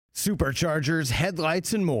superchargers,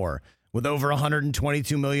 headlights, and more. With over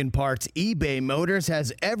 122 million parts, eBay Motors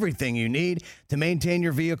has everything you need to maintain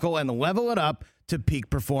your vehicle and level it up to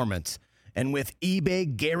peak performance. And with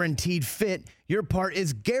eBay Guaranteed Fit, your part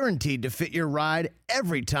is guaranteed to fit your ride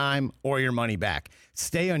every time or your money back.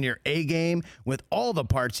 Stay on your A game with all the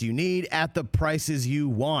parts you need at the prices you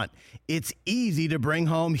want. It's easy to bring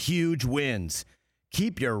home huge wins.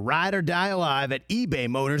 Keep your ride or die alive at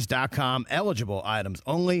ebaymotors.com. Eligible items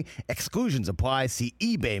only. Exclusions apply. See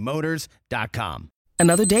ebaymotors.com.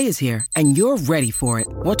 Another day is here, and you're ready for it.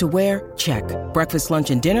 What to wear? Check. Breakfast, lunch,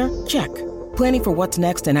 and dinner? Check. Planning for what's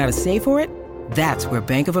next and how to save for it? That's where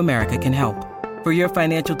Bank of America can help. For your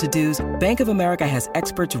financial to-dos, Bank of America has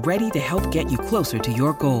experts ready to help get you closer to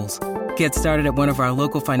your goals. Get started at one of our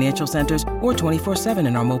local financial centers or 24/7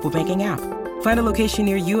 in our mobile banking app. Find a location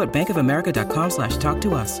near you at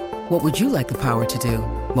bankofamerica.com/talktous. What would you like the power to do?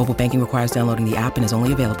 Mobile banking requires downloading the app and is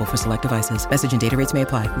only available for select devices. Message and data rates may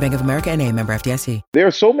apply. Bank of America N.A., member FDIC. There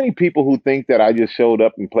are so many people who think that I just showed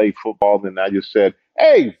up and played football and I just said,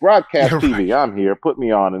 hey, broadcast TV, I'm here, put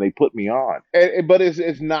me on, and they put me on. But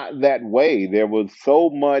it's not that way. There was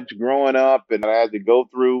so much growing up and I had to go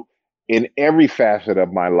through in every facet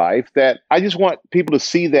of my life that I just want people to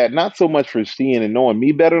see that, not so much for seeing and knowing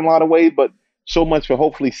me better in a lot of ways, but so much for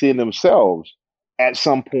hopefully seeing themselves at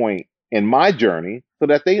some point in my journey so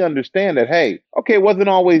that they understand that, hey, okay, it wasn't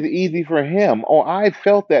always easy for him. Oh, I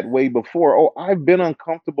felt that way before. Oh, I've been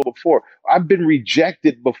uncomfortable before. I've been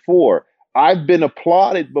rejected before. I've been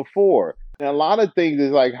applauded before. And a lot of things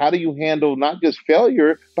is like, how do you handle not just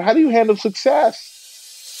failure, but how do you handle success?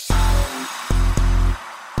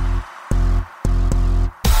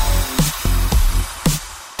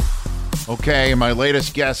 Okay, my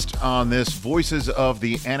latest guest on this Voices of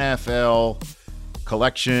the NFL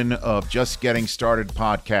collection of Just Getting Started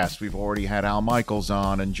podcast. We've already had Al Michaels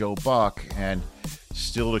on and Joe Buck, and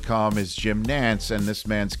still to come is Jim Nantz and this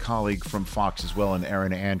man's colleague from Fox as well, and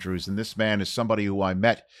Aaron Andrews. And this man is somebody who I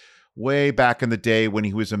met way back in the day when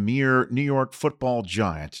he was a mere New York football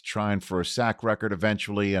giant, trying for a sack record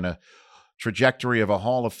eventually and a trajectory of a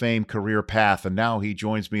Hall of Fame career path. And now he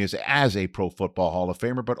joins me as a Pro Football Hall of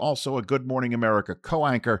Famer, but also a Good Morning America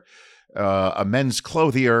co-anchor, a men's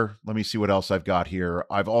clothier. Let me see what else I've got here.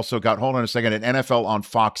 I've also got, hold on a second, an NFL on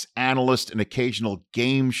Fox analyst, an occasional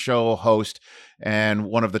game show host, and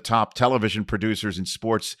one of the top television producers in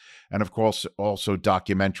sports, and of course also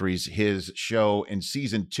documentaries. His show in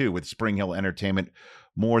season 2 with Spring Hill Entertainment,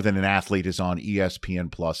 More Than an Athlete, is on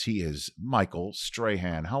ESPN+. He is Michael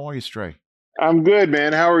Strahan. How are you, Stray? I'm good,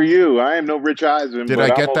 man. How are you? I am no Rich Eisen. Did I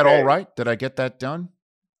get that all right? Did I get that done?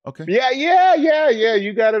 Okay. Yeah.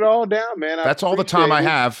 You got it all down, man. That's all the time I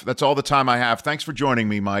have. That's all the time I have. Thanks for joining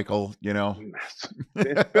me, Michael. You know,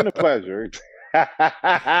 it's been a pleasure.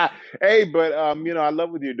 Hey, but I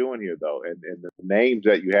love what you're doing here, though, and the names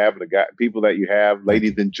that you have, people that you have,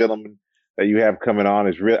 ladies and gentlemen that you have coming on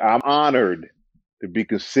is real. I'm honored to be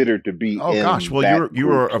considered to be. Oh gosh, well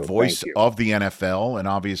you're a voice you. of the NFL, and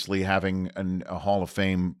obviously having a Hall of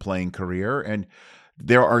Fame playing career, and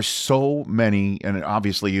there are so many, and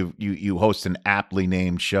obviously you host an aptly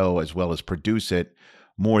named show as well as produce it,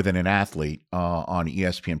 More Than an Athlete, on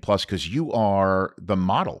ESPN Plus, because you are the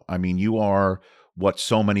model. I mean, you are what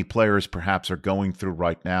so many players perhaps are going through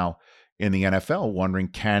right now in the NFL, wondering,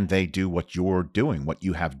 can they do what you're doing, what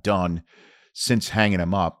you have done since hanging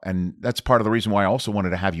him up? And that's part of the reason why I also wanted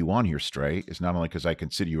to have you on here, Stray, is not only because I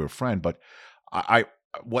consider you a friend, but I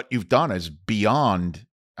what you've done is beyond,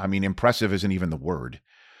 I mean, impressive isn't even the word.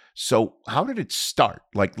 So how did it start?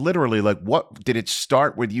 Like literally, like what did it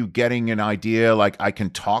start with you getting an idea? Like I can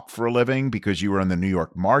talk for a living because you were in the New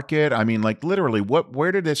York market. I mean, like literally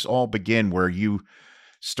where did this all begin where you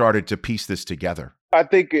started to piece this together? I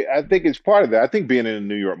think it's part of that. I think being in the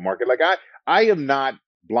New York market, like I am not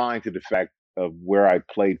blind to the fact of where I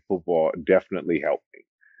played football definitely helped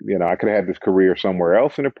me. You know, I could have had this career somewhere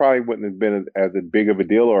else and it probably wouldn't have been as big of a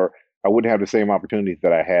deal, or I wouldn't have the same opportunities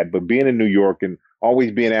that I had. But being in New York and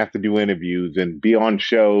always being asked to do interviews and be on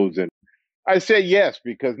shows, and I said yes,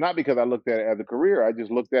 not because I looked at it as a career. I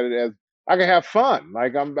just looked at it as I can have fun.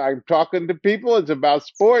 Like I'm talking to people. It's about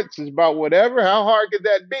sports. It's about whatever. How hard could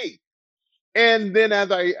that be? And then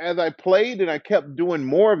as I played and I kept doing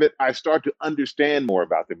more of it, I started to understand more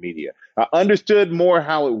about the media. I understood more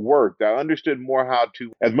how it worked. I understood more how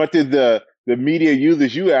to, as much as the media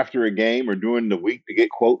uses you after a game or during the week to get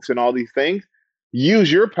quotes and all these things,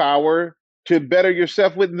 use your power to better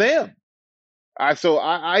yourself with them.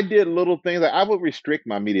 I did little things. Like I would restrict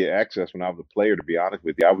my media access when I was a player, to be honest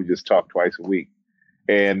with you. I would just talk twice a week.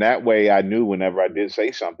 And that way I knew whenever I did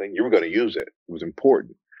say something, you were going to use it. It was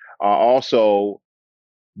important. I also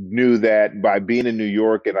knew that by being in New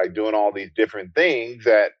York and like doing all these different things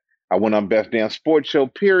that I went on Best Damn Sports Show,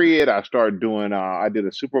 period. I started doing, I did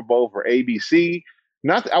a Super Bowl for ABC.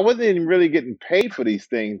 Not, I wasn't even really getting paid for these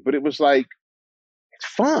things, but it was like, it's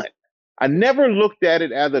fun. I never looked at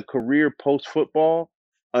it as a career post football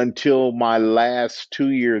until my last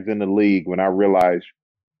 2 years in the league when I realized,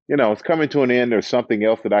 it's coming to an end. There's something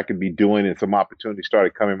else that I could be doing, and some opportunities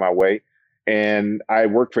started coming my way. And I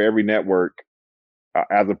worked for every network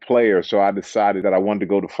as a player. So I decided that I wanted to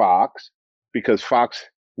go to Fox because Fox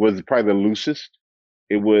was probably the loosest.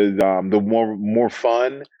 It was the more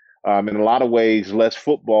fun, in a lot of ways, less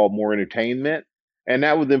football, more entertainment. And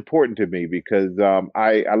that was important to me because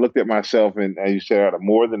I looked at myself and, as you said, I'm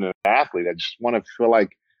more than an athlete. I just want to feel like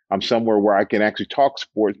I'm somewhere where I can actually talk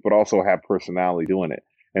sports, but also have personality doing it.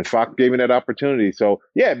 And Fox gave me that opportunity. So,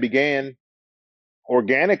 yeah, it began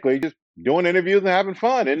organically, just doing interviews and having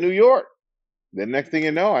fun in New York. The next thing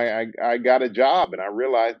you know, I got a job, and I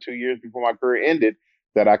realized 2 years before my career ended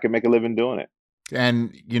that I could make a living doing it.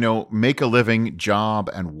 And, make a living, job,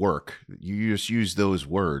 and work. You just use those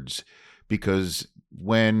words because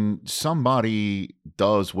when somebody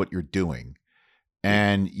does what you're doing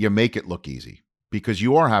and you make it look easy because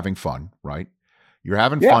you are having fun, right? You're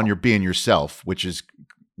having fun, you're being yourself, which is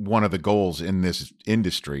one of the goals in this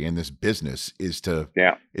industry, in this business, is to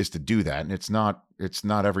do that. And it's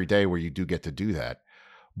not every day where you do get to do that,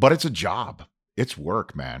 but it's a job. It's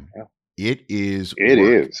work, man. Yeah. It is It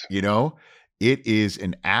work, is. It is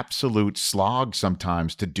an absolute slog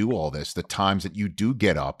sometimes to do all this. The times that you do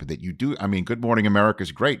get up, that you do, Good Morning America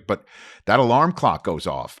is great, but that alarm clock goes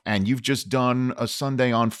off and you've just done a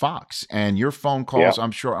Sunday on Fox and your phone calls,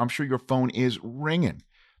 I'm sure your phone is ringing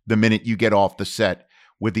the minute you get off the set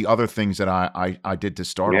with the other things that I did to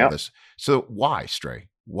start all this. So why, Stray?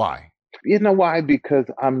 Why? You know why? Because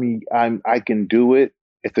I can do it.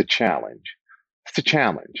 It's a challenge. It's a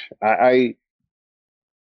challenge.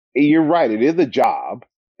 You're right. It is a job,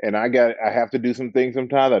 and I have to do some things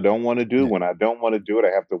sometimes I don't want to do. Yeah. When I don't want to do it,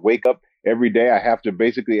 I have to wake up every day. I have to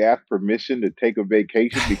basically ask permission to take a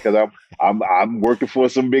vacation because I'm working for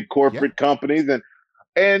some big corporate companies,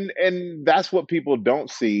 and that's what people don't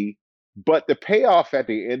see. But the payoff at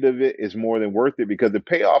the end of it is more than worth it because the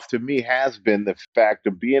payoff to me has been the fact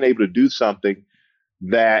of being able to do something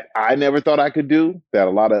that I never thought I could do, that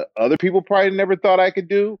a lot of other people probably never thought I could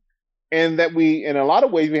do, and that we, in a lot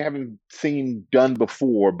of ways, we haven't seen done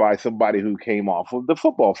before by somebody who came off of the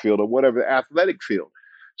football field or whatever, athletic field.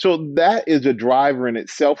 So that is a driver in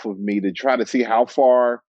itself of me to try to see how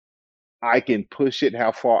far I can push it,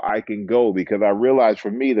 how far I can go, because I realize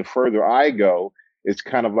for me, the further I go, it's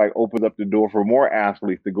kind of like opens up the door for more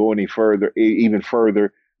athletes to go any further, even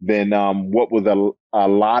further than what was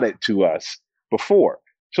allotted to us before.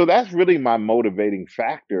 So that's really my motivating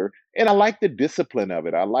factor. And I like the discipline of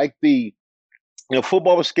it. I like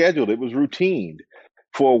football was scheduled. It was routined.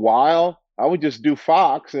 For a while, I would just do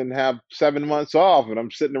Fox and have 7 months off, and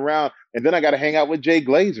I'm sitting around, and then I got to hang out with Jay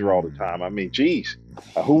Glazer all the time. Geez,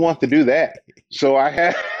 who wants to do that? So I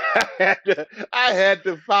had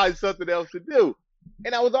to find something else to do.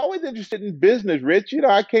 And I was always interested in business, Rich.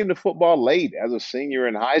 I came to football late as a senior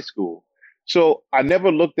in high school. So I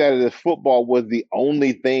never looked at it as football was the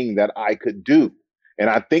only thing that I could do. And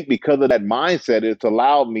I think because of that mindset, it's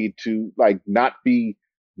allowed me to not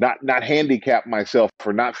handicap myself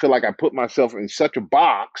or not feel like I put myself in such a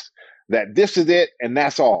box that this is it and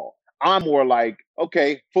that's all. I'm more like,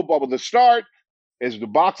 okay, football was the start. As the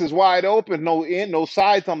box is wide open, no end, no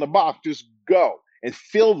sides on the box, just go and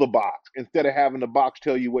fill the box. Instead of having the box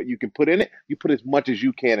tell you what you can put in it, you put as much as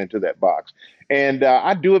you can into that box. And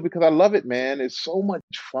I do it because I love it, man. It's so much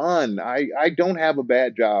fun. I don't have a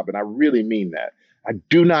bad job, and I really mean that. I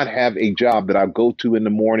do not have a job that I go to in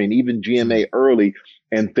the morning, even GMA early,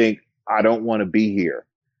 and think, I don't want to be here.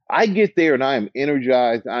 I get there and I am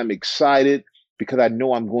energized. I'm excited because I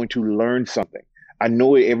know I'm going to learn something. I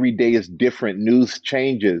know every day is different. News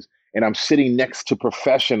changes. And I'm sitting next to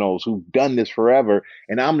professionals who've done this forever,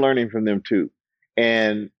 and I'm learning from them too.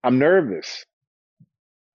 And I'm nervous.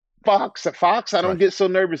 Fox, I don't get so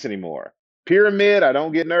nervous anymore. Pyramid, I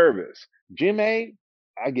don't get nervous. GMA,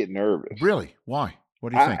 I get nervous. Really? Why?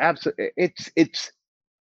 What do you think? Absolutely. It's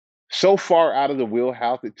so far out of the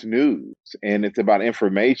wheelhouse. It's news, and it's about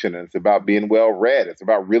information, and it's about being well read. It's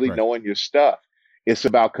about really knowing your stuff. It's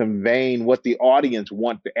about conveying what the audience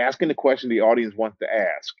wants, asking the question the audience wants to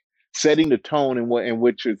ask, setting the tone in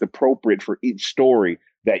which is appropriate for each story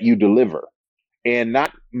that you deliver, and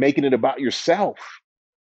not making it about yourself.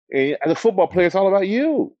 And as a football player, it's all about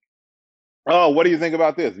you. Oh, what do you think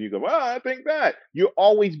about this? And you go, well, I think that. You're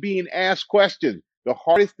always being asked questions. The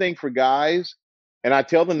hardest thing for guys, and I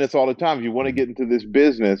tell them this all the time, if you want to Mhm. get into this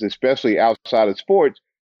business, especially outside of sports,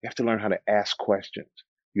 you have to learn how to ask questions.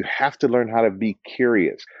 You have to learn how to be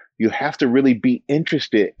curious. You have to really be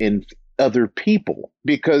interested in other people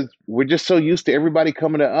because we're just so used to everybody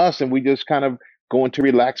coming to us and we just kind of go into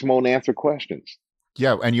relax mode and answer questions.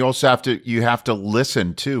 Yeah, and you also have to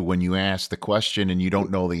listen too when you ask the question and you don't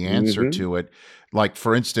know the answer Hmm. to it. Like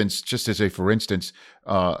for instance, just as a for instance,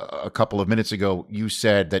 a couple of minutes ago, you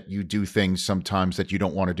said that you do things sometimes that you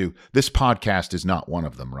don't want to do. This podcast is not one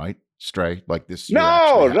of them, right? Stray, like this, you're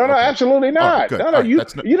actually No, no, no, okay. absolutely All right, not. good. No, no, All right, you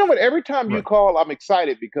that's not you know what? Every time you right. call, I'm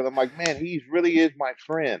excited because I'm like, man, he really is my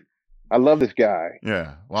friend. I love this guy.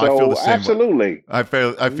 Yeah, well, I feel the So same way. absolutely. I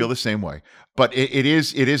feel the same way. But it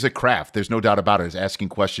is a craft. There's no doubt about it. It's asking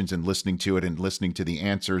questions and listening to it and listening to the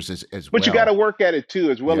answers as But you got to well. work at it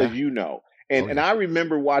too, as well as Yeah. you know. Oh And yeah. I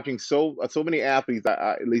remember watching so many athletes,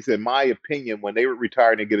 at least in my opinion, when they would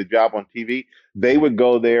retire and get a job on TV, they would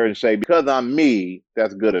go there and say, "Because I'm me,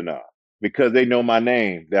 that's good enough. Because they know my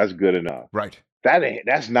name, that's good enough." Right.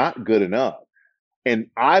 That's not good enough.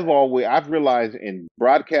 And I've realized in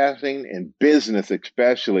broadcasting and business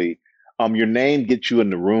especially, your name gets you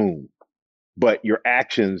in the room, but your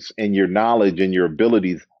actions and your knowledge and your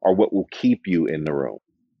abilities are what will keep you in the room.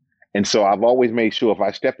 And so I've always made sure if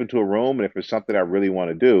I step into a room and if it's something I really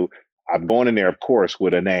want to do, I'm going in there, of course,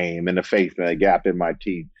 with a name and a face and a gap in my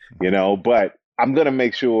teeth, but I'm going to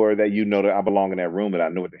make sure that you know that I belong in that room and I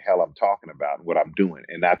know what the hell I'm talking about and what I'm doing.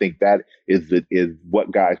 And I think that is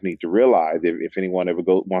what guys need to realize. If anyone ever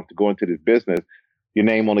wants to go into this business, your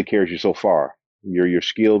name only carries you so far. Your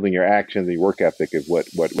skills and your actions and your work ethic is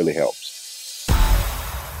what really helps.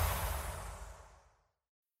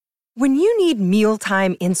 When you need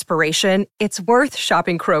mealtime inspiration, it's worth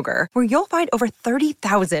shopping Kroger, where you'll find over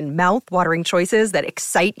 30,000 mouth-watering choices that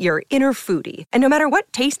excite your inner foodie. And no matter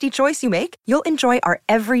what tasty choice you make, you'll enjoy our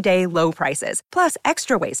everyday low prices, plus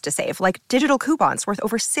extra ways to save, like digital coupons worth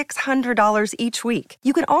over $600 each week.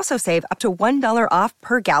 You can also save up to $1 off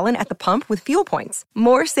per gallon at the pump with fuel points.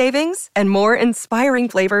 More savings and more inspiring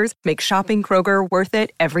flavors make shopping Kroger worth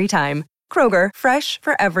it every time. Kroger, fresh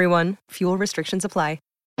for everyone. Fuel restrictions apply.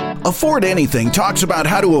 Afford Anything talks about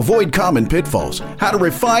how to avoid common pitfalls, how to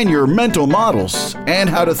refine your mental models, and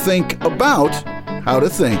how to think about how to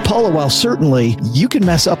think. Paula, while certainly you can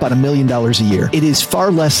mess up on $1 million a year, it is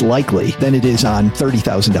far less likely than it is on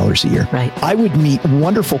 $30,000 a year. Right. I would meet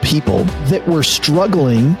wonderful people that were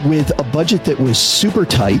struggling with a budget that was super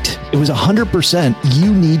tight. It was 100%.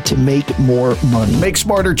 You need to make more money. Make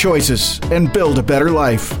smarter choices and build a better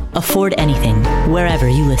life. Afford Anything, wherever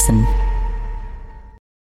you listen.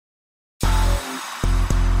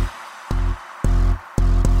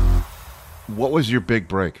 What was your big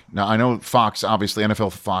break? Now, I know Fox, obviously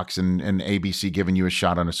NFL Fox and ABC giving you a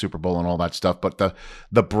shot on a Super Bowl and all that stuff, but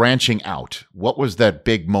the branching out, what was that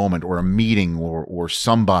big moment or a meeting or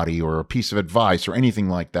somebody or a piece of advice or anything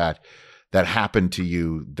like that that happened to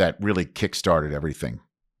you that really kickstarted everything,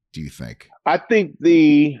 do you think? I think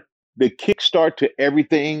the kickstart to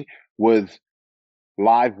everything was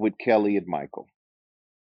Live with Kelly and Michael.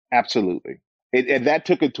 Absolutely. And that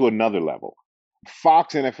took it to another level.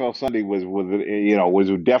 Fox NFL Sunday was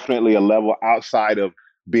definitely a level outside of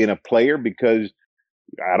being a player because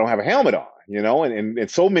I don't have a helmet on, and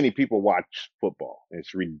so many people watch football.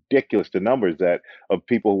 It's ridiculous the numbers that of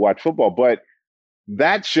people who watch football. But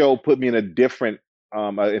that show put me in front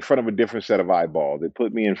of a different set of eyeballs. It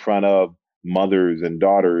put me in front of mothers and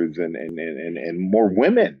daughters and more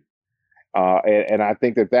women. And I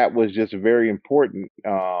think that was just a very important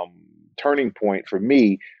turning point for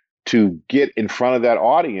me to get in front of that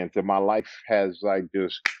audience. And my life has like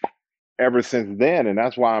just ever since then. And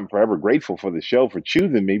that's why I'm forever grateful for the show for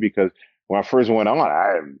choosing me because when I first went on,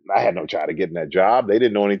 I had no shot at getting that job. They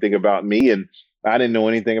didn't know anything about me. And I didn't know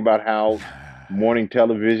anything about how morning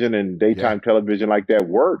television and daytime television like that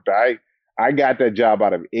worked. I got that job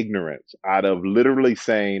out of ignorance, out of literally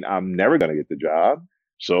saying, I'm never going to get the job.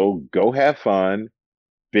 So go have fun,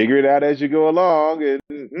 figure it out as you go along.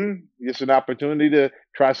 And it's an opportunity to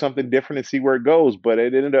try something different and see where it goes. But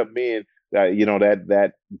it ended up being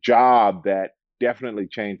that job that definitely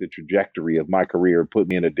changed the trajectory of my career, put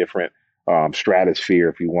me in a different stratosphere,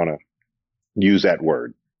 if you want to use that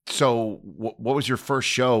word. So what was your first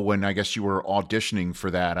show when I guess you were auditioning for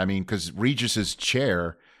that? I mean, because Regis's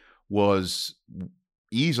chair was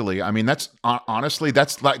easily, I mean, that's honestly,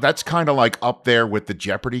 that's kind of like up there with the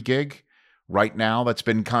Jeopardy gig right now. That's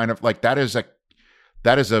been kind of like, that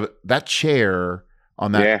chair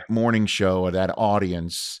on that morning show or that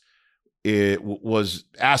audience was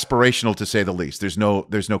aspirational to say the least. There's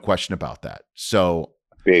no question about that. So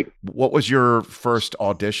Big. what was your first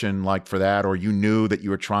audition like for that? Or you knew that you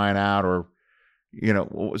were trying out, or,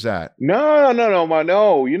 what was that? No.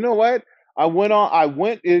 You know what?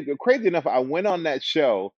 Crazy enough, I went on that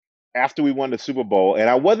show after we won the Super Bowl, and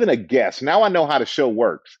I wasn't a guest. Now I know how the show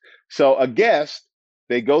works. So a guest,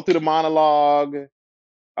 they go through the monologue,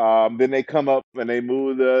 then they come up and they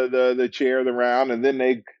move the chairs around, and then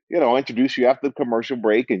they, introduce you after the commercial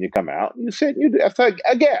break, and you come out and you sit and that's like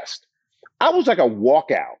a guest. I was like a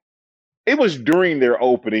walkout. It was during their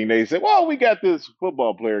opening. They said, well, we got this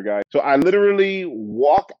football player guy. So I literally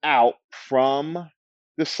walk out from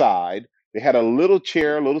the side. They had a little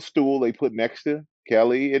chair, a little stool they put next to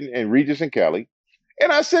Kelly and Regis and Kelly.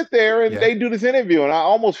 And I sit there and they do this interview. And I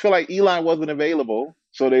almost feel like Eli wasn't available.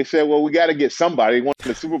 So they said, well, we got to get somebody. They won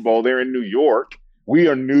the Super Bowl. They're in New York. We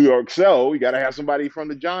are New York. So we got to have somebody from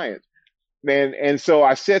the Giants. And so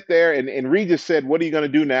I sat there and Regis said, what are you going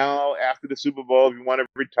to do now after the Super Bowl if you want to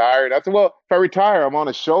retire? And I said, well, if I retire, I'm on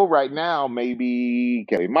a show right now, maybe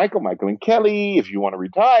Michael and Kelly, if you want to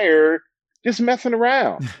retire, just messing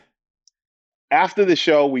around. After the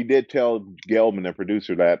show, we did tell Gelman, the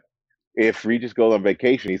producer, that if Regis goes on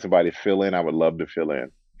vacation, he needs somebody to fill in, I would love to fill in.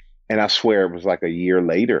 And I swear it was like a year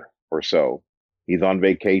later or so. He's on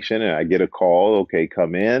vacation and I get a call, okay,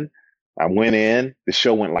 come in. I went in, the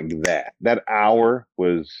show went like that. That hour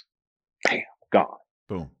was, bam, gone.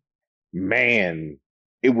 Boom. Man,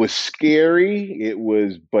 it was scary.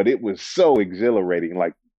 But it was so exhilarating.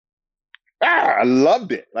 Like, I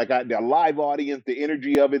loved it. Like the live audience, the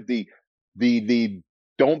energy of it, the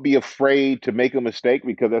don't be afraid to make a mistake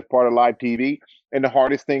because that's part of live TV. And the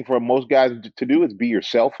hardest thing for most guys to do is be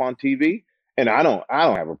yourself on TV. And I don't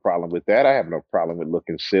have a problem with that. I have no problem with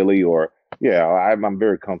looking silly or, I'm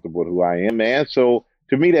very comfortable with who I am, man. So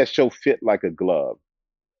to me, that show fit like a glove.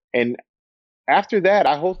 And after that,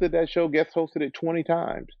 I hosted that show, guest hosted it 20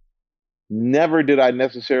 times. Never did I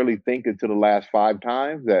necessarily think until the last 5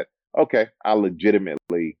 times that, okay, I'll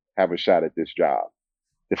legitimately have a shot at this job.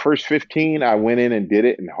 The first 15, I went in and did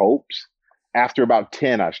it in hopes. After about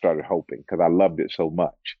 10, I started hoping because I loved it so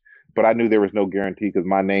much. But I knew there was no guarantee because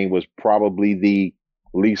my name was probably the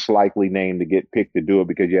least likely name to get picked to do it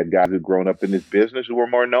because you had guys who'd grown up in this business who were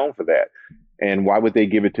more known for that. And why would they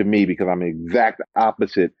give it to me? Because I'm the exact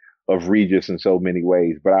opposite of Regis in so many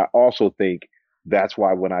ways. But I also think that's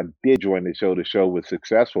why when I did join the show was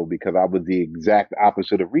successful because I was the exact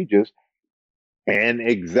opposite of Regis and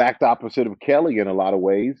exact opposite of Kelly in a lot of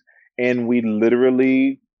ways. And we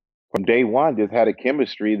literally, from day one, just had a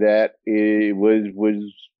chemistry that it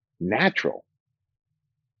was natural.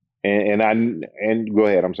 And go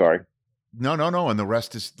ahead. I'm sorry. No. And the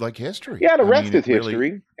rest is like history. Yeah, the rest is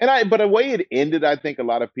history. Really... but the way it ended, I think a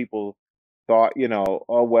lot of people thought,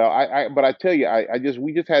 oh well. But I tell you,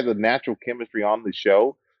 we just had a natural chemistry on the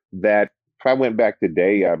show that if I went back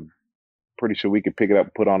today, I'm pretty sure we could pick it up,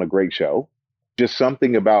 and put on a great show. Just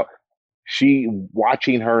something about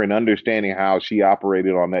watching her and understanding how she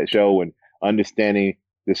operated on that show and understanding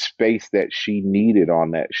the space that she needed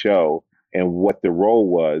on that show. And what the role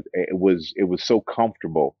was, it was so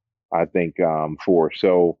comfortable, I think, for her.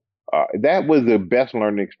 So that was the best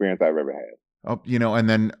learning experience I've ever had. Oh, and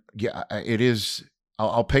then, it is,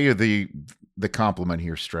 I'll pay you the compliment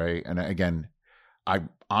here, Stray. And again, I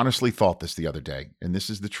honestly thought this the other day, and this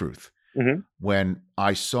is the truth. Mm-hmm. When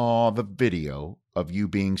I saw the video of you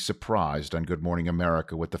being surprised on Good Morning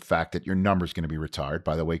America with the fact that your number's going to be retired,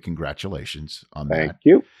 by the way, congratulations on that. Thank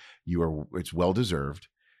you. It's well-deserved.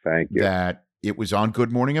 Thank you. That it was on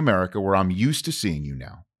Good Morning America where I'm used to seeing you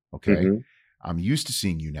now. Okay. Mm-hmm. I'm used to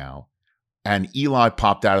seeing you now. And Eli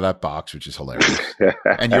popped out of that box, which is hilarious.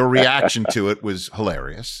 And your reaction to it was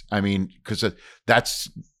hilarious. I mean, because that's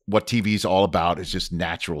what TV is all about, is just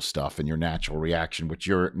natural stuff and your natural reaction, which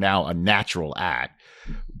you're now a natural at.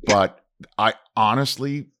 But I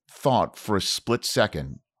honestly thought for a split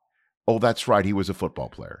second, oh, that's right, he was a football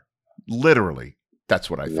player. Literally, that's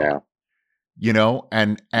what I thought. Yeah.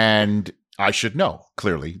 And I should know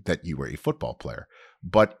clearly that you were a football player,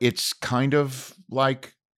 but it's kind of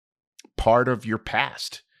like part of your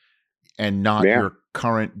past and not your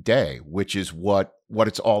current day, which is what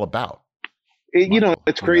it's all about.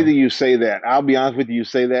 It's crazy you say that. I'll be honest with you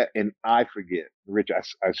say that and I forget. Rich,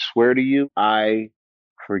 I swear to you, I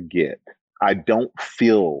forget. I don't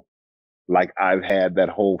feel like I've had that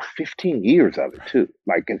whole 15 years of it too.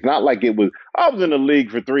 Like, it's not like I was in the league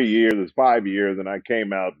for 3 years, it's 5 years, and I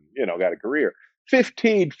came out, got a career.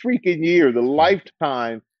 15 freaking years, a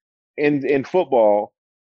lifetime in football,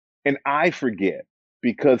 and I forget.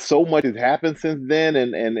 because so much has happened since then,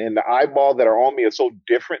 and the eyeballs that are on me are so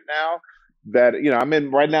different now that I'm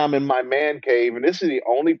in my man cave, and this is the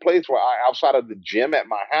only place where outside of the gym at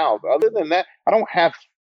my house. Other than that, I don't have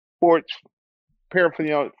sports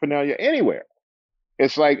paraphernalia anywhere.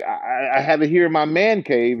 It's like I have it here in my man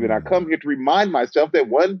cave, and I come here to remind myself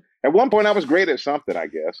that at one point I was great at something, I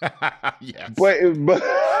guess. Yes. But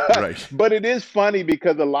Right. but it is funny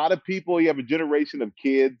because a lot of people, you have a generation of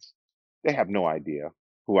kids, they have no idea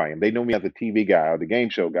who I am. They know me as the TV guy or the game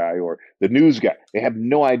show guy or the news guy. They have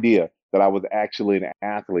no idea that I was actually an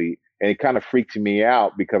athlete, and it kind of freaks me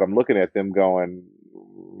out because I'm looking at them going,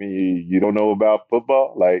 "You don't know about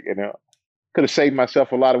football?" Like, could have saved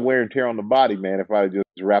myself a lot of wear and tear on the body, man, if I had just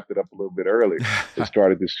wrapped it up a little bit earlier and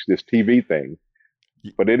started this TV thing.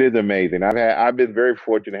 But it is amazing. I've been very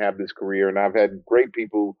fortunate to have this career, and I've had great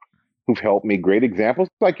people who've helped me, great examples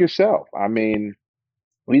like yourself. I mean,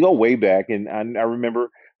 we go way back, and I remember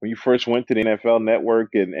when you first went to the NFL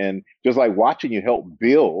Network, and just like watching you help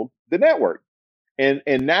build the network. And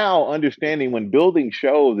now understanding when building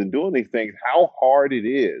shows and doing these things, how hard it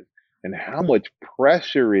is and how much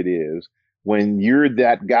pressure it is when you're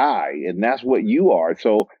that guy and that's what you are.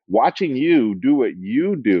 So watching you do what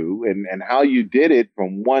you do and how you did it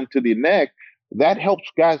from one to the next, that helps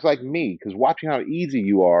guys like me, because watching how easy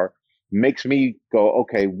you are makes me go,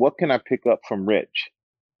 okay, what can I pick up from Rich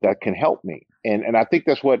that can help me? And I think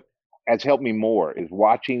that's what has helped me more, is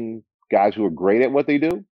watching guys who are great at what they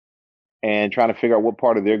do and trying to figure out what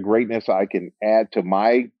part of their greatness I can add to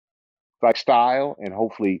my style, and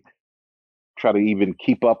hopefully try to even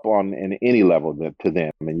keep up on in any level to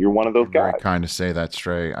them. And you're one of those guys. Very kind to say that,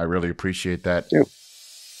 Stray. I really appreciate that. Yeah.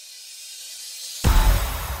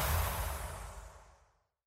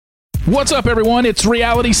 What's up, everyone? It's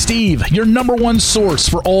Reality Steve, your number one source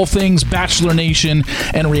for all things Bachelor Nation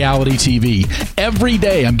and reality TV. Every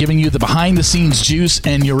day, I'm giving you the behind-the-scenes juice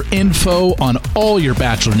and your info on all your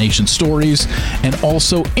Bachelor Nation stories, and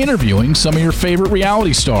also interviewing some of your favorite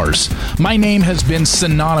reality stars. My name has been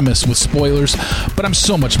synonymous with spoilers, but I'm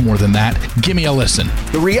so much more than that. Give me a listen.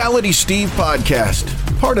 The Reality Steve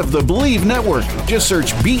Podcast, part of the Believe Network. Just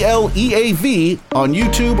search BLEAV on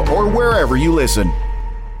YouTube or wherever you listen.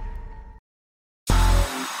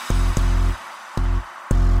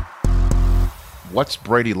 What's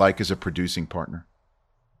Brady like as a producing partner?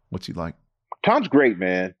 What's he like? Tom's great,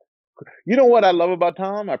 man. You know what I love about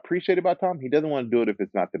Tom? I appreciate about Tom? He doesn't want to do it if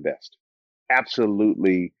it's not the best.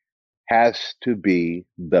 Absolutely has to be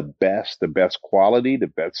the best quality, the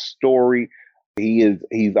best story. He's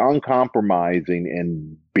uncompromising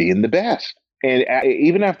in being the best. And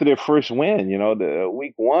even after their first win, the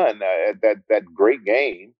week one, that great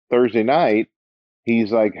game Thursday night,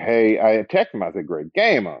 he's like, "Hey," I texted him. I said, "Great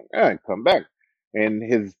game, come back." And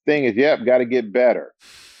his thing is, "Yep, got to get better."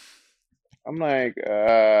 I'm like,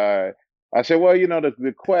 I said, "Well,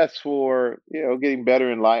 the quest for getting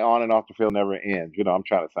better in life on and off the field never ends." I'm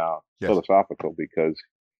trying to sound philosophical because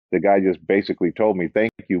the guy just basically told me,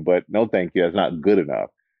 "Thank you, but no thank you. That's not good enough."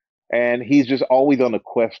 And he's just always on the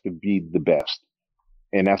quest to be the best.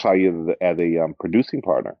 And that's how you, as a producing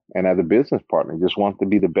partner and as a business partner, just want to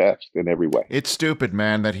be the best in every way. It's stupid,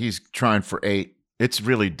 man, that he's trying for 8. It's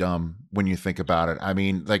really dumb when you think about it. I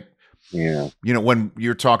mean, like, when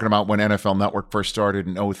you're talking about when NFL Network first started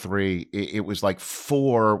in 2003, it was like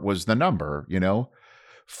 4 was the number,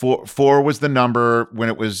 4 was the number when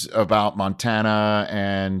it was about Montana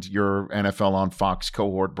and your NFL on Fox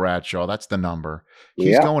cohort Bradshaw. That's the number.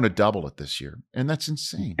 He's going to double it this year, and that's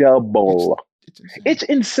insane. Double. It's insane. It's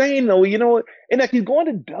insane, though. And like he's going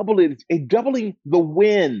to double it. It's doubling the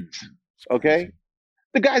wins. Okay,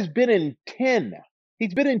 the guy's been in 10.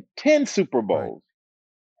 He's been in 10 Super Bowls.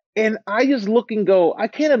 Right. And I just look and go, I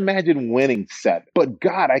can't imagine winning 7. But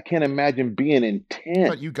God, I can't imagine being in 10.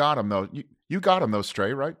 But you got him, though. You got him, though,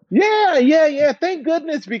 Stray, right? Yeah. Thank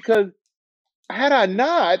goodness, because had I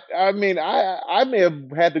not, I mean, I may have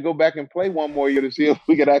had to go back and play one more year to see if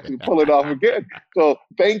we could actually pull it off again. So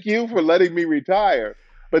thank you for letting me retire.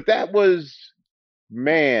 But that was,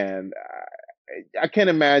 man, I can't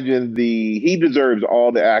imagine he deserves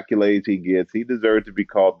all the accolades he gets. He deserves to be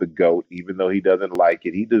called the GOAT, even though he doesn't like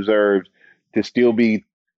it. He deserves to still be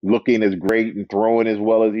looking as great and throwing as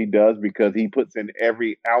well as he does, because he puts in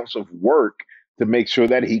every ounce of work to make sure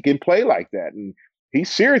that he can play like that. And he's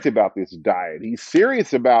serious about this diet. He's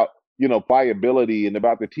serious about, viability and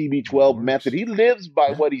about the TB12 method. He lives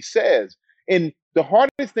by what he says. And the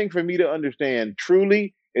hardest thing for me to understand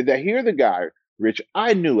truly is that here's the guy, Rich,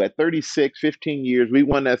 I knew at 36, 15 years, we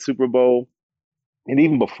won that Super Bowl. And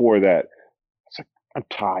even before that, I was like, I'm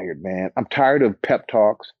tired, man. I'm tired of pep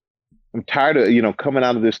talks. I'm tired of, coming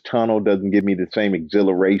out of this tunnel doesn't give me the same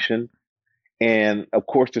exhilaration. And of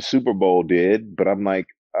course, the Super Bowl did, but I'm like,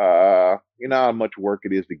 you know how much work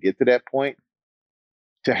it is to get to that point?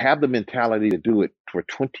 To have the mentality to do it for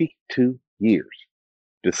 22 years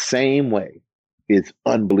the same way is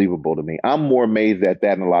unbelievable to me. I'm more amazed at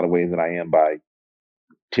that in a lot of ways than I am by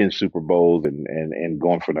 10 Super Bowls and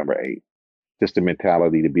going for number 8. Just the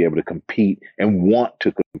mentality to be able to compete and want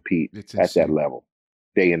to compete at that level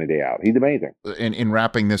day in and day out. He's amazing. In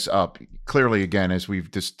wrapping this up, clearly, again, as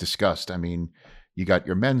we've just discussed, I mean, you got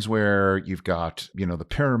your menswear, you've got, the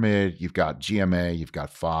pyramid, you've got GMA, you've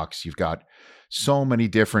got Fox, you've got so many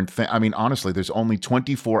different things. I mean, honestly, there's only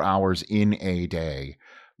 24 hours in a day.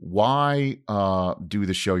 Why do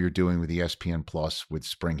the show you're doing with ESPN Plus with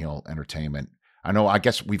Spring Hill Entertainment? I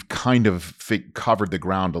guess we've kind of covered the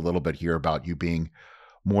ground a little bit here about you being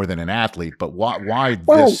more than an athlete, but why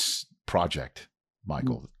this project,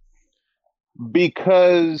 Michael?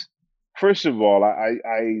 Because first of all,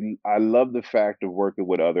 I love the fact of working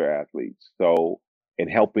with other athletes. So, and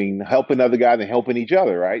helping other guys and helping each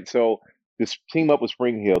other, right? So this team up with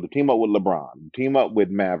Spring Hill, the team up with LeBron, the team up with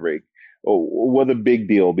Maverick was a big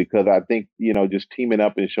deal because I think, just teaming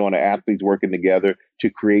up and showing the athletes working together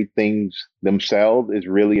to create things themselves is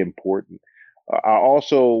really important. I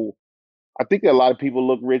think that a lot of people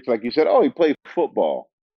look, Rich, like you said, oh, he played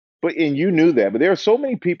football. And you knew that. But there are so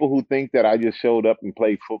many people who think that I just showed up and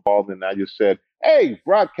played football and I just said, hey,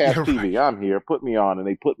 broadcast TV, I'm here, put me on. And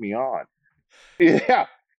they put me on. Yeah.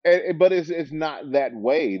 But it's not that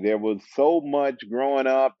way. There was so much growing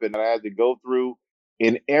up and I had to go through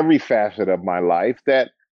in every facet of my life that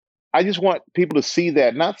I just want people to see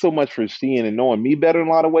that, not so much for seeing and knowing me better in a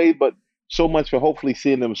lot of ways, but so much for hopefully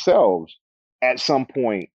seeing themselves at some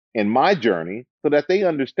point in my journey so that they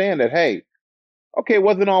understand that, hey, okay, it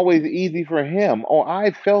wasn't always easy for him. Oh, I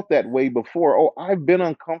felt that way before. Oh, I've been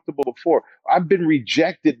uncomfortable before. I've been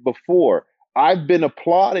rejected before. I've been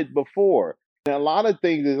applauded before. And a lot of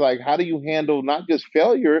things is like, how do you handle not just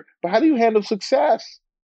failure, but how do you handle success?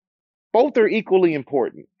 Both are equally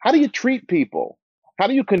important. How do you treat people? How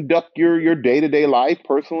do you conduct your day-to-day life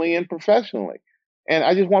personally and professionally? And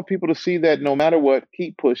I just want people to see that no matter what,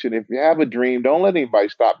 keep pushing. If you have a dream, don't let anybody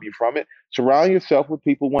stop you from it. Surround yourself with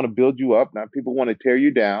people who want to build you up, not people who want to tear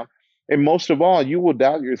you down. And most of all, you will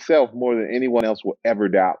doubt yourself more than anyone else will ever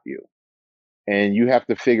doubt you. And you have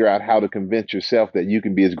to figure out how to convince yourself that you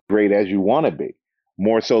can be as great as you want to be,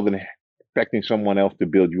 more so than expecting someone else to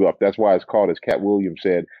build you up. That's why it's called, as Cat Williams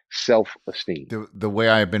said, self-esteem. The way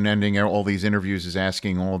I've been ending all these interviews is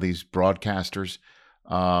asking all these broadcasters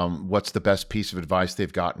what's the best piece of advice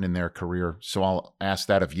they've gotten in their career. So I'll ask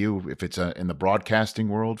that of you, if it's in the broadcasting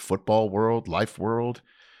world, football world, life world,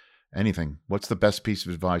 anything. What's the best piece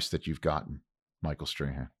of advice that you've gotten, Michael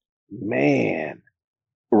Strahan? Man,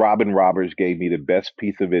 Robin Roberts gave me the best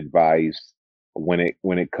piece of advice when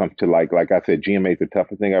it comes to like I said, GMA is the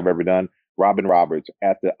toughest thing I've ever done. Robin Roberts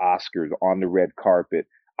at the Oscars on the red carpet.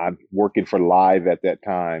 I'm working for Live at that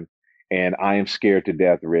time. And I am scared to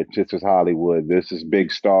death, Rich. This is Hollywood. This is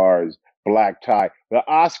big stars, black tie. The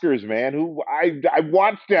Oscars, man. I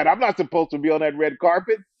watched that. I'm not supposed to be on that red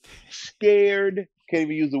carpet. Scared. Can't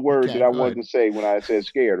even use the word that I wanted to say when I said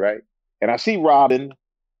scared, right? And I see Robin,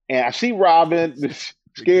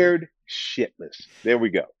 scared shitless. There we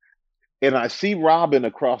go. And I see Robin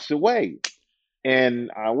across the way. And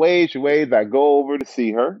I wave, she waves. I go over to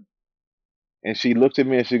see her. And she looks at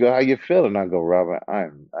me and she goes, how you feeling? I go, Robin,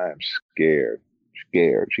 I'm scared.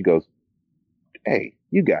 She goes, hey,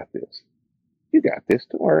 you got this. You got this.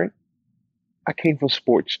 Don't worry. I came from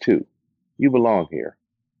sports too. You belong here.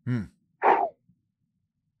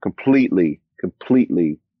 Completely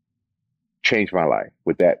changed my life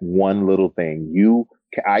with that one little thing.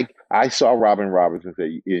 I saw Robin Roberts and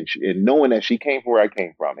said, and knowing that she came from where I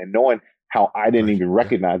came from and knowing how I didn't even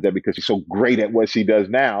recognize that because she's so great at what she does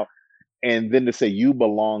now. And then to say, you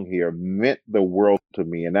belong here, meant the world to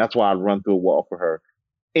me. And that's why I run through a wall for her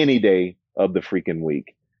any day of the freaking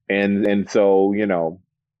week. And so,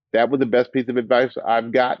 that was the best piece of advice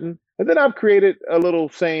I've gotten. And then I've created a little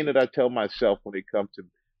saying that I tell myself when it comes to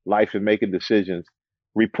life and making decisions.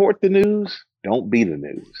 Report the news, don't be the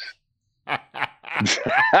news.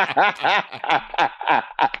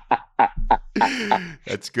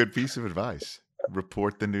 That's a good piece of advice.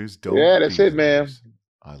 Report the news, don't that's be it, the man. News.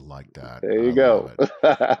 I like that. There you go.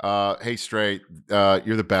 Hey, Stray,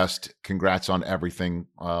 you're the best. Congrats on everything.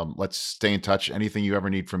 Let's stay in touch. Anything you ever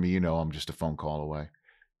need from me, I'm just a phone call away.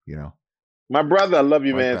 My brother, I love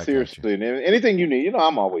you, Right man. back at Seriously. And anything you need,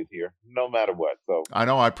 I'm always here, no matter what. So I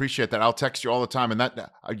know, I appreciate that. I'll text you all the time. And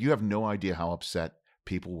that you have no idea how upset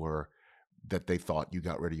people were that they thought you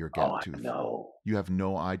got rid of your gap Oh, I tooth? know. You have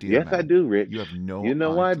no idea, Yes, man. I do, Rich. You have no You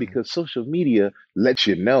know why? idea. Because social media lets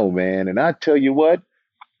you know, man. And I tell you what,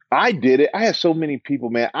 I did it. I had so many people,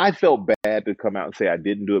 man. I felt bad to come out and say I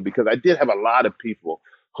didn't do it because I did have a lot of people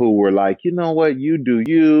who were like, you know what, you do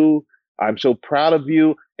you. I'm so proud of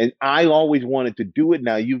you. And I always wanted to do it.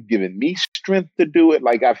 Now you've given me strength to do it.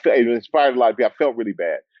 Like I felt it inspired a lot of people. I felt really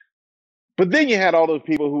bad. But then you had all those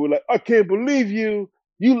people who were like, I can't believe you.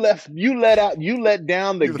 You let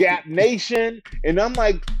down the Gap Nation. And I'm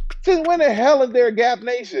like, since when the hell is there a Gap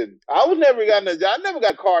Nation? I never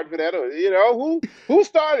got a card for that. Who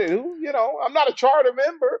started? I'm not a charter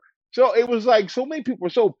member. So it was like so many people were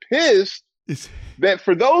so pissed that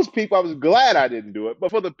for those people, I was glad I didn't do it.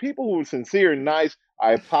 But for the people who were sincere and nice,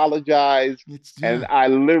 I apologized. And I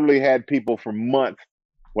literally had people for months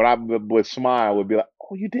when I would smile would be like,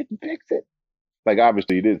 oh, you didn't fix it. Like,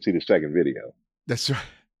 obviously, you didn't see the second video. That's right.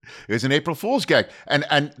 It was an April Fool's gag.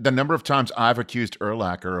 And the number of times I've accused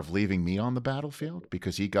Urlacher of leaving me on the battlefield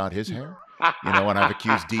because he got his hair, and I've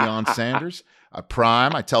accused Deion Sanders. I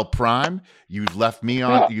tell Prime, you've left me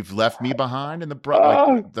behind in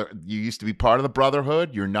you used to be part of the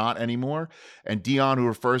Brotherhood. You're not anymore. And Deion, who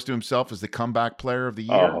refers to himself as the comeback player of the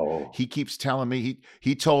year, he keeps telling me,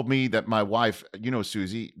 he told me that my wife,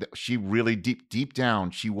 Susie, that she really deep down,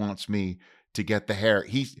 she wants me to get the hair.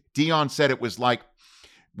 Deion said it was like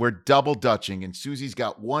we're double dutching and Susie's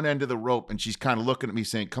got one end of the rope and she's kind of looking at me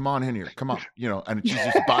saying, come on in here, come on, and she's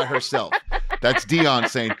just by herself. That's Deion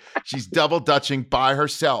saying she's double dutching by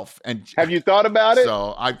herself. And have you thought about it?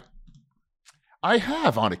 So I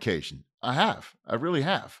have on occasion. I really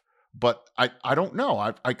have. But I don't know.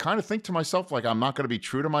 I kind of think to myself, like, I'm not going to be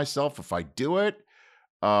true to myself if I do it.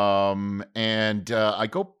 And I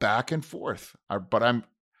go back and forth. I don't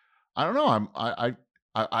know.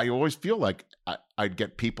 I always feel like I'd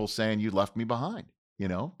get people saying you left me behind,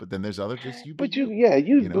 but then there's other just you. But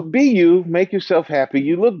be you, make yourself happy.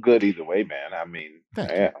 You look good either way, man. I mean,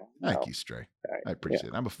 thank you, Stray. I appreciate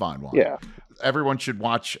it. I'm a fine one. Yeah. Everyone should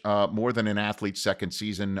watch More Than an Athlete's second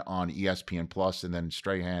season on ESPN Plus, and then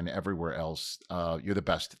Strahan everywhere else. You're the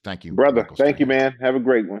best. Thank you, brother. Michael Thank you, Strahan. man. Have a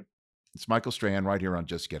great one. It's Michael Strahan right here on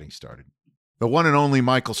Just Getting Started. The one and only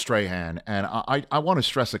Michael Strahan. And I want to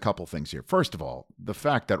stress a couple things here. First of all, the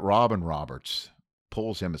fact that Robin Roberts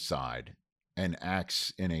pulls him aside and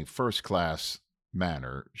acts in a first-class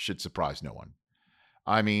manner should surprise no one.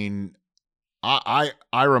 I mean, I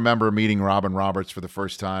remember meeting Robin Roberts for the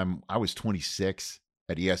first time. I was 26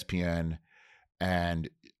 at ESPN. And,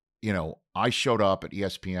 I showed up at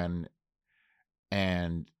ESPN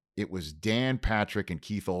and it was Dan Patrick and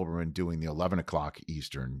Keith Olbermann doing the 11 o'clock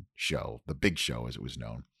Eastern show, the big show as it was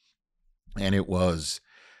known. And it was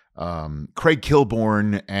Craig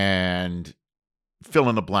Kilborn and fill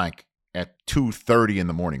in the blank at 2:30 in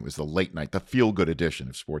the morning. It was the late night, the feel-good edition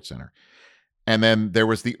of SportsCenter. And then there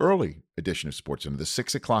was the early edition of SportsCenter, the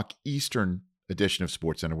 6 o'clock Eastern edition of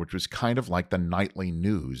SportsCenter, which was kind of like the nightly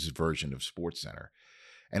news version of SportsCenter.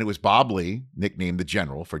 And it was Bob Lee, nicknamed the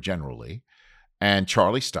General for General Lee, and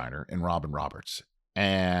Charlie Steiner and Robin Roberts.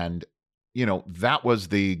 And, that was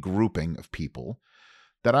the grouping of people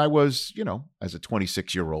that I was, as a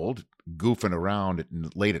 26-year-old, goofing around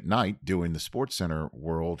late at night doing the SportsCenter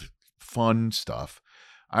world fun stuff.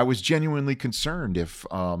 I was genuinely concerned if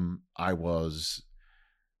I was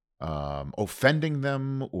offending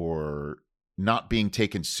them or not being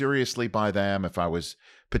taken seriously by them, if I was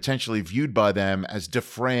potentially viewed by them as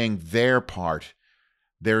defraying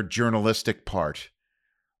their journalistic part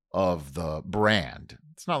of the brand.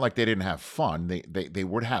 It's not like they didn't have fun. They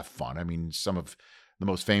would have fun. I mean, some of the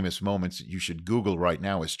most famous moments that you should Google right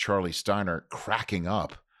now is Charlie Steiner cracking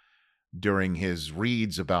up during his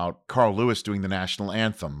reads about Carl Lewis doing the national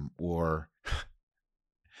anthem, or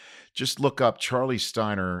just look up Charlie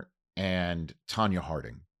Steiner and Tanya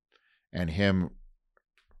Harding and him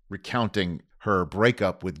recounting her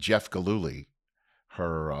breakup with Jeff Gillooly,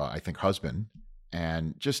 her, I think, husband.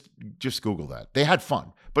 And just Google that. They had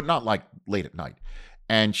fun, but not like late at night.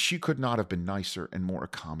 And she could not have been nicer and more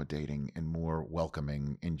accommodating and more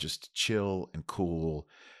welcoming and just chill and cool.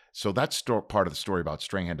 So that part of the story about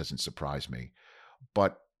Strahan doesn't surprise me.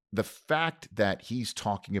 But the fact that he's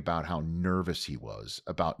talking about how nervous he was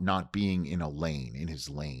about not being in his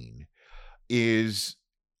lane, is,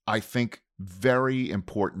 I think, very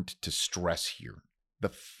important to stress here. The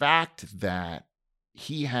fact that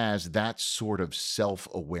he has that sort of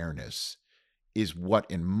self-awareness is what,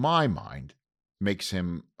 in my mind, makes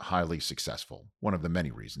him highly successful. One of the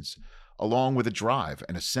many reasons, along with a drive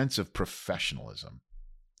and a sense of professionalism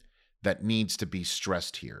that needs to be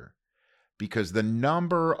stressed here. because the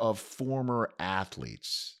number of former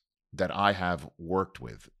athletes that I have worked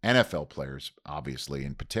with, NFL players, obviously,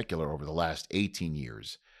 in particular, over the last 18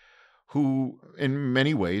 years, who in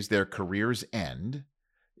many ways their careers end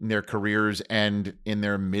in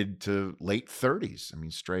their mid to late 30s. I mean,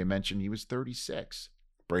 Stray mentioned he was 36.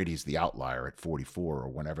 Brady's the outlier at 44 or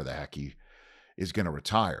whenever the heck he is going to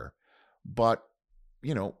retire. But,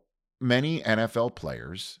 you know, many NFL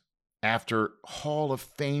players, after Hall of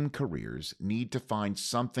Fame careers, need to find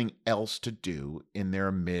something else to do in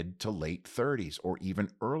their mid to late 30s or even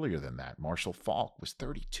earlier than that. Marshall Faulk was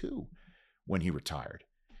 32 when he retired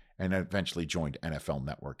and eventually joined NFL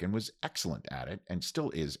Network and was excellent at it and still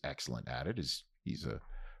is excellent at it. He's a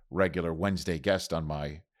regular Wednesday guest on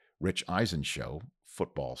my Rich Eisen show,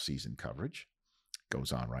 football season coverage.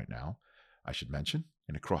 Goes on right now, I should mention,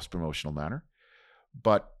 in a cross-promotional manner.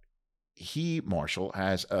 But Marshall,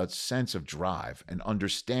 has a sense of drive, an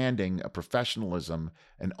understanding, a professionalism,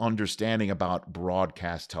 an understanding about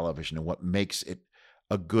broadcast television and what makes it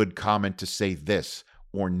a good comment to say this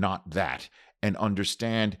or not that, and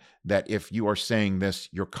understand that if you are saying this,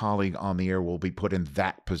 your colleague on the air will be put in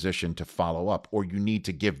that position to follow up, or you need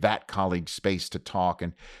to give that colleague space to talk.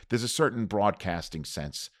 And there's a certain broadcasting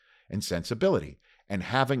sense and sensibility, and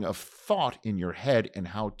having a thought in your head and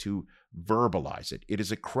how to verbalize it. It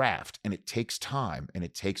is a craft, and it takes time, and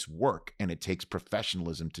it takes work, and it takes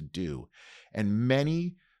professionalism to do. And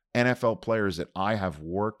many NFL players that I have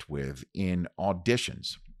worked with in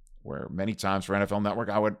auditions, where many times for NFL Network,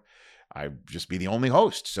 I'd just be the only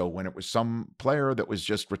host. So when it was some player that was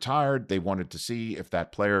just retired, they wanted to see if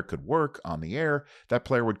that player could work on the air. That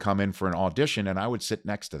player would come in for an audition, and I would sit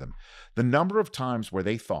next to them. The number of times where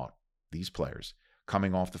they thought, these players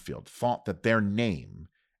coming off the field, thought that their name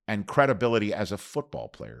and credibility as a football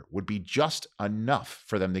player would be just enough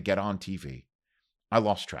for them to get on TV, I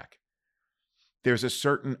lost track. There's a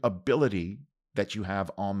certain ability that you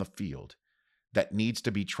have on the field that needs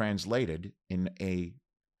to be translated in a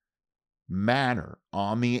manner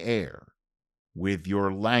on the air with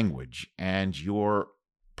your language and your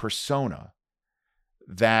persona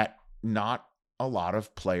that not a lot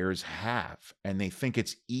of players have. And they think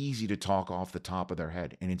it's easy to talk off the top of their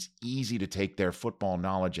head, and it's easy to take their football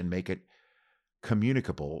knowledge and make it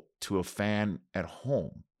communicable to a fan at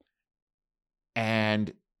home.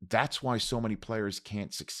 And that's why so many players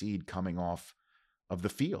can't succeed coming off of the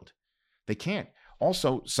field. They can't.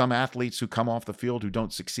 Also, some athletes who come off the field who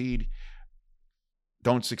don't succeed.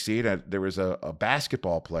 There was a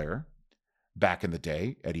basketball player back in the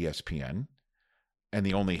day at ESPN, and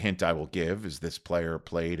the only hint I will give is this player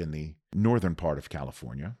played in the northern part of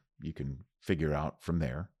California. You can figure out from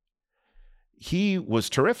there. He was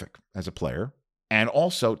terrific as a player and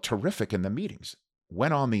also terrific in the meetings.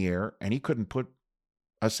 Went on the air and he couldn't put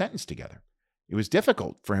a sentence together. It was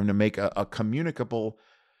difficult for him to make a communicable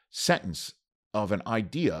sentence of an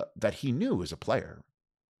idea that he knew as a player,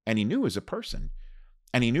 and he knew as a person,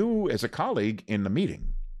 and he knew as a colleague in the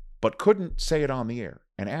meeting, but couldn't say it on the air.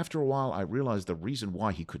 And after a while, I realized the reason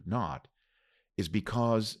why he could not is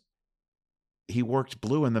because he worked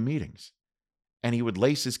blue in the meetings, and he would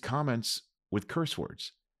lace his comments with curse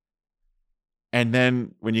words. And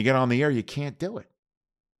then when you get on the air, you can't do it.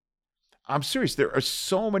 I'm serious. There are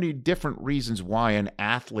so many different reasons why an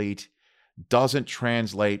athlete doesn't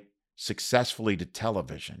translate successfully to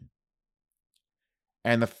television.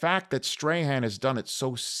 And the fact that Strahan has done it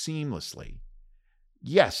so seamlessly,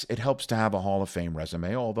 yes, it helps to have a Hall of Fame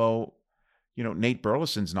resume, although, Nate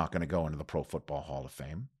Burleson's not going to go into the Pro Football Hall of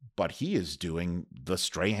Fame, but he is doing the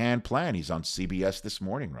Strahan plan. He's on CBS this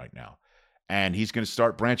morning right now, and he's going to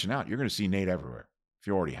start branching out. You're going to see Nate everywhere if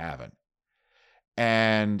you already haven't.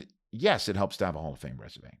 And yes, it helps to have a Hall of Fame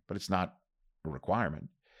resume, but it's not a requirement.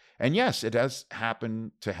 And yes, it does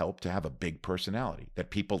happen to help to have a big personality,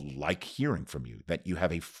 that people like hearing from you, that you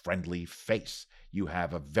have a friendly face. You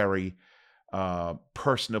have a very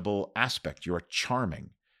personable aspect. You're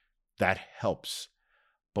charming. That helps.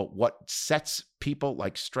 But what sets people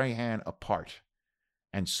like Strahan apart,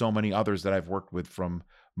 and so many others that I've worked with, from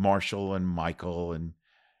Marshall and Michael and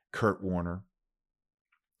Kurt Warner,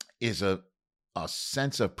 is a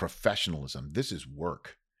sense of professionalism. This is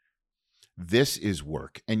work. This is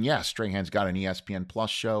work. And yes, Strahan's got an ESPN Plus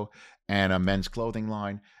show and a men's clothing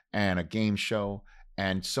line and a game show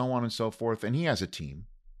and so on and so forth. And he has a team.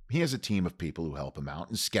 He has a team of people who help him out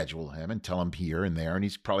and schedule him and tell him here and there. And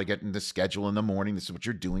he's probably getting the schedule in the morning. This is what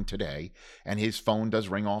you're doing today. And his phone does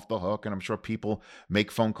ring off the hook. And I'm sure people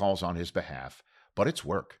make phone calls on his behalf. But it's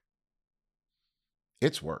work.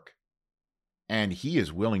 It's work. And he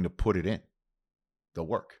is willing to put it in, the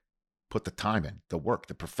work. put the time in, the work,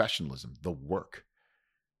 the professionalism, the work.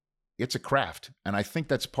 It's a craft. And I think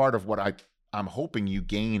that's part of what I'm hoping you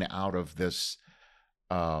gain out of this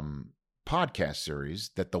podcast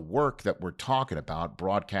series, that the work that we're talking about,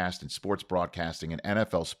 broadcast and sports broadcasting and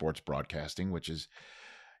NFL sports broadcasting, which is,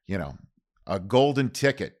 a golden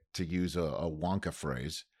ticket, to use a Wonka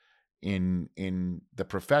phrase, in the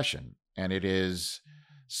profession. And it is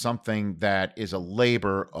something that is a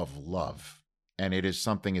labor of love. And it is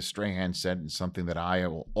something, as Strahan said, and something that I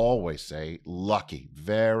will always say, lucky,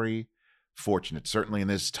 very fortunate, certainly in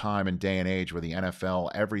this time and day and age where the NFL,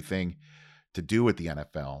 everything to do with the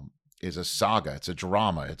NFL is a saga. It's a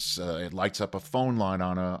drama. It lights up a phone line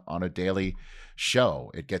on a daily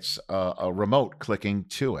show. It gets a remote clicking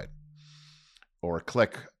to it, or a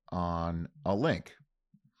click on a link.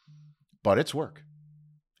 But it's work.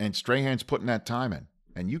 And Strahan's putting that time in.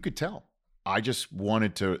 And you could tell. I just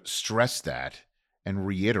wanted to stress that and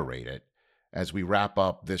reiterate it as we wrap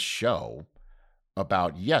up this show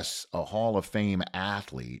about, yes, a Hall of Fame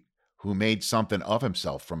athlete who made something of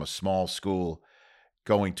himself from a small school,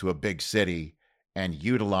 going to a big city and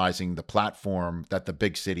utilizing the platform that the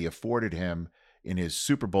big city afforded him in his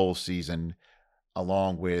Super Bowl season,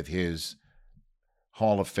 along with his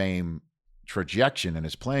Hall of Fame trajectory in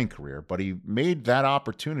his playing career. But he made that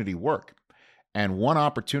opportunity work. And one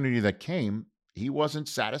opportunity that came, he wasn't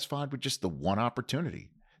satisfied with just the one opportunity.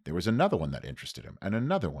 There was another one that interested him, and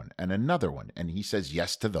another one, and another one. And he says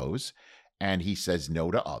yes to those, and he says no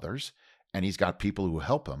to others. And he's got people who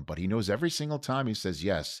help him, but he knows every single time he says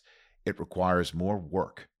yes, it requires more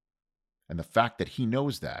work. And the fact that he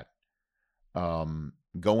knows that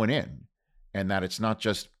going in, and that it's not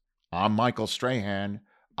just, I'm Michael Strahan,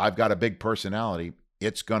 I've got a big personality,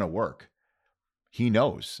 it's going to work. He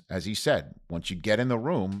knows, as he said, once you get in the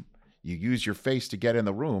room, you use your face to get in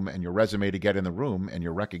the room, and your resume to get in the room, and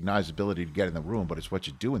your recognizability to get in the room, but it's what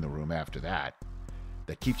you do in the room after that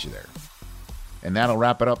that keeps you there. And that'll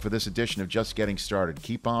wrap it up for this edition of Just Getting Started.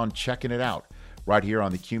 Keep on checking it out right here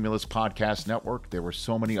on the Cumulus Podcast Network. There were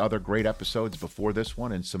so many other great episodes before this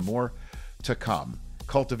one, and some more to come.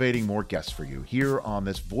 Cultivating more guests for you here on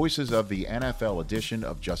this Voices of the NFL edition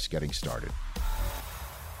of Just Getting Started.